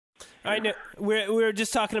I know we were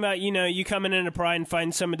just talking about, you coming into Pride and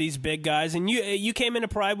fighting some of these big guys, and you came into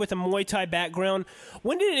Pride with a Muay Thai background.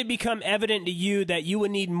 When did it become evident to you that you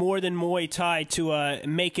would need more than Muay Thai to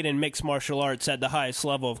make it in mixed martial arts at the highest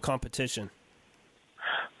level of competition?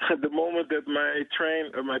 At the moment that my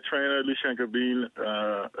trainer Lee Bean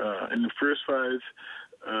in the first fight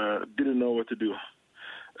didn't know what to do.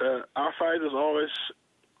 Our fight is always.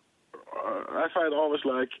 I fight always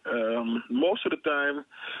like most of the time.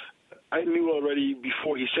 I knew already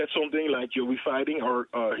before he said something like "you'll be fighting" or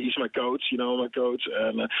 "he's my coach," my coach,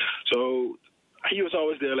 and so he was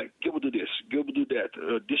always there like Gilbert do this, Gilbert do that,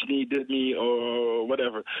 this knee, that knee, or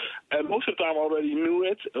whatever. And most of the time I already knew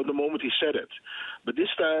it at the moment he said it. But this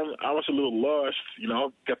time I was a little lost,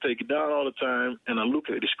 got taken down all the time, and I looked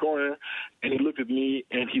at his corner, and he looked at me,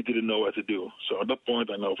 and he didn't know what to do. So at that point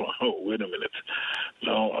I know, oh, wait a minute,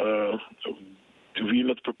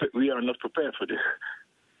 we are not prepared for this.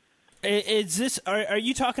 Is this? Are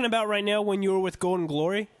you talking about right now when you were with Golden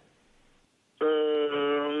Glory?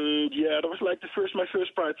 Yeah, that was like my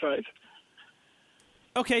first Pride fight.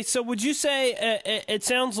 Okay, so would you say it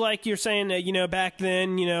sounds like you're saying that back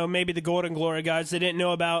then maybe the Golden Glory guys they didn't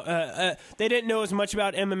know as much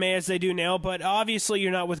about MMA as they do now, but obviously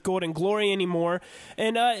you're not with Golden Glory anymore,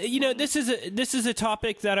 and this is a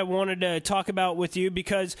topic that I wanted to talk about with you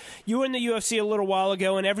because you were in the UFC a little while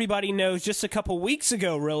ago, and everybody knows just a couple weeks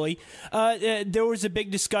ago really there was a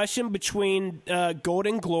big discussion between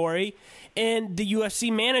Golden Glory and the UFC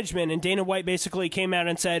management, and Dana White basically came out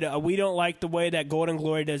and said, we don't like the way that Golden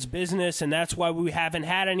Glory does business, and that's why we haven't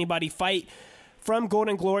had anybody fight from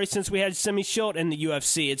Golden Glory since we had Simi Schilt in the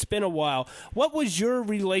UFC. It's been a while. What was your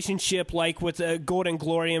relationship like with Golden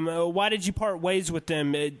Glory, and why did you part ways with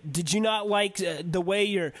them? Did you not like the way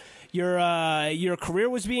your career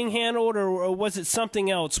was being handled, or was it something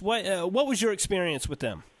else? What was your experience with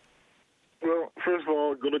them? Well, first of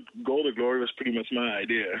all, Golden Glory was pretty much my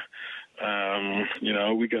idea.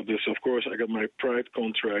 We got this, of course, I got my Pride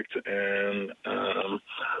contract, and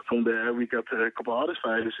from there we got a couple other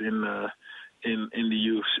fighters in the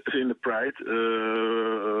UFC, in the Pride.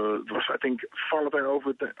 It was, I think, Valentijn over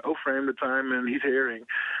him the time, and he's hearing.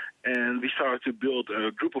 And we started to build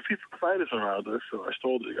a group of fighters around us. So I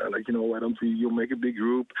told the guy, why don't you make a big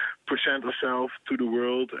group, present ourselves to the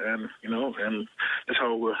world, and that's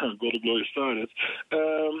how Golden Glory started.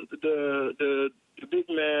 The big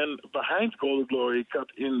man behind Golden Glory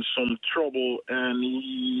got in some trouble, and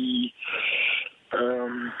he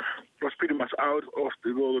was pretty much out of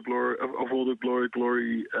the Golden Glory, of all the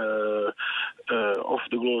glory,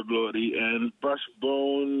 and Bas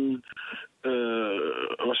Boon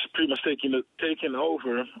was pretty much taken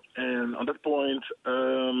over, and at that point,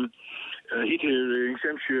 Heat Hearing,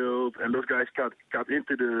 Sam Shield, and those guys got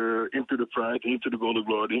into the Pride, into the Golden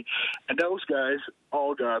Glory, and those guys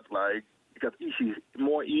all got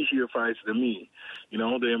more easier fights than me.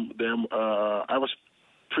 I was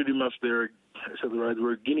pretty much their, I said the right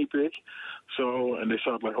word, guinea pig. So, and they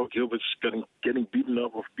thought Gilbert's getting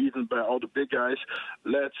beaten by all the big guys.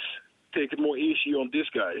 Let's take it more easy on these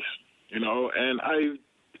guys,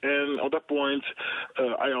 And at that point,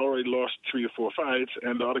 I already lost 3 or 4 fights,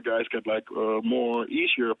 and the other guys got more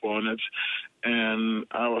easier opponents. And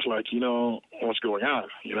I was like, what's going on?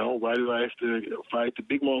 Why do I have to fight the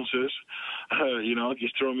big monsters?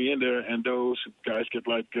 Just throw me in there, and those guys get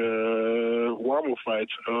warmer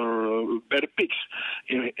fights or better picks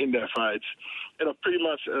in their fights. And pretty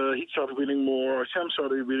much he started winning more, Sam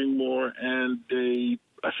started winning more, and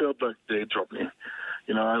I felt like they dropped me.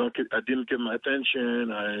 I didn't get my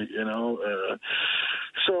attention. I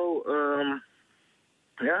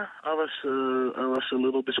was a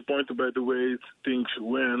little disappointed by the way things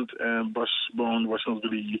went, and Bas Boon was not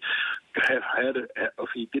really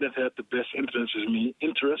he didn't have the best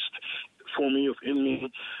interest for me in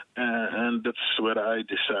me, and that's when I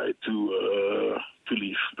decided to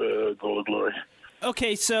leave Golden Glory.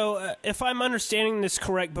 Okay, so if I'm understanding this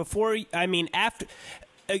correct, after.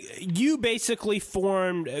 You basically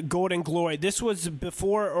formed Golden Glory. This was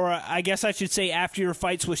before, or I guess I should say after your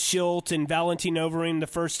fights with Schilt and Valentijn Overeem the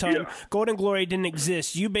first time. Yeah. Golden Glory didn't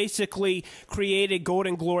exist. You basically created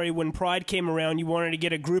Golden Glory when Pride came around. You wanted to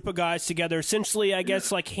get a group of guys together, essentially, I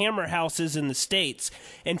guess, like hammer houses in the States.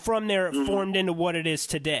 And from there, it formed into what it is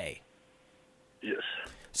today. Yes.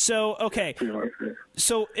 So, okay.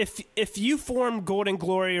 So if you formed Golden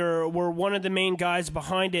Glory or were one of the main guys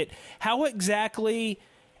behind it, how exactly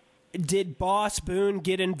did Bas Boon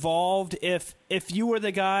get involved if you were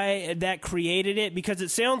the guy that created it? Because it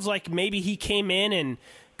sounds like maybe he came in and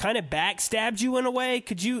kind of backstabbed you in a way.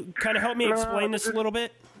 Could you kind of help me explain this a little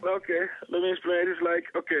bit? Okay, let me explain. It's like,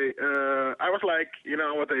 okay, I was like, you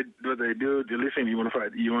know what they do. They listen. You want to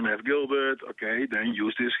fight? You want to have Gilbert? Okay, then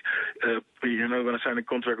use this. You're not going to sign a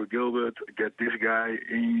contract with Gilbert. Get this guy.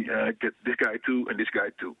 Get this guy too, and this guy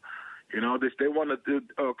too. You know, they want to do.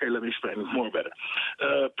 Okay, let me explain it more better.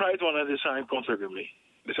 Pride wanted to sign a contract with me.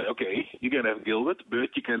 They say, okay, you can have Gilbert,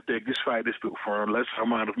 but you can take this fighters too for a less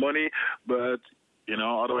amount of money, but you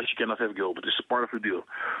know, otherwise you cannot have Gilbert. It's part of the deal.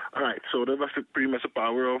 All right, so that was pretty much the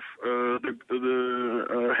power of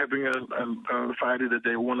having a fighter that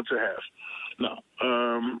they wanted to have. Now,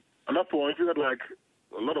 at that point, we got like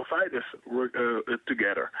a lot of fighters work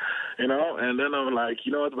together, you know, and then I'm like,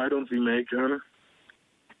 you know what, why don't we make a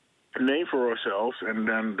name for ourselves, and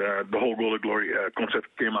then the whole Golden Glory concept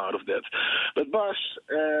came out of that. But Bas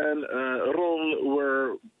and Ron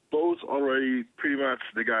were both already pretty much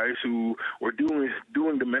the guys who were doing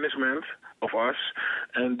the management of us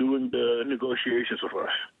and doing the negotiations of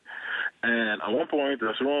us. And at one point,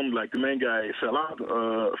 as Ron, like the main guy, fell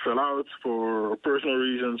out for personal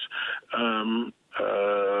reasons.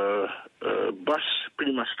 Bas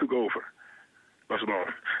pretty much took over. Bas Boon.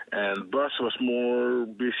 And Bas was more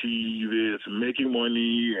busy with making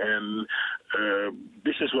money and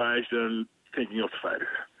business-wise than thinking of the fighters.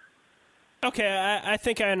 Okay, I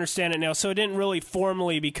think I understand it now. So it didn't really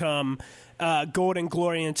formally become Golden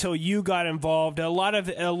Glory until you got involved. A lot of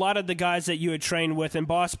the guys that you had trained with, and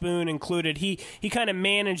Bas Boon included, he kind of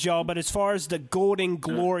managed y'all. But as far as the Golden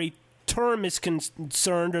Glory term is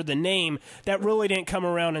concerned, or the name, that really didn't come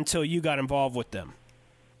around until you got involved with them.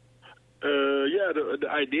 Yeah, the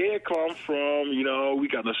idea comes from, you know, we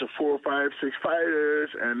got us 4, 5, 6 fighters,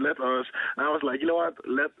 and let us. And I was like, you know what?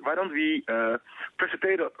 Why don't we present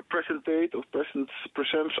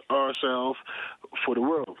ourselves for the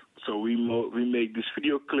world? So we make this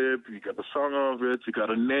video clip. We got a song of it. We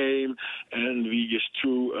got a name, and we just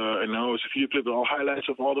threw. And now it's a video clip with all highlights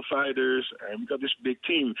of all the fighters, and we got this big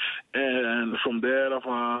team. And from there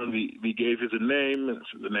on, we gave it a name. And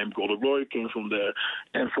so the name Golden Glory came from there,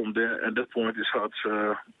 and from there, at that point, it starts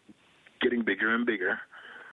getting bigger and bigger.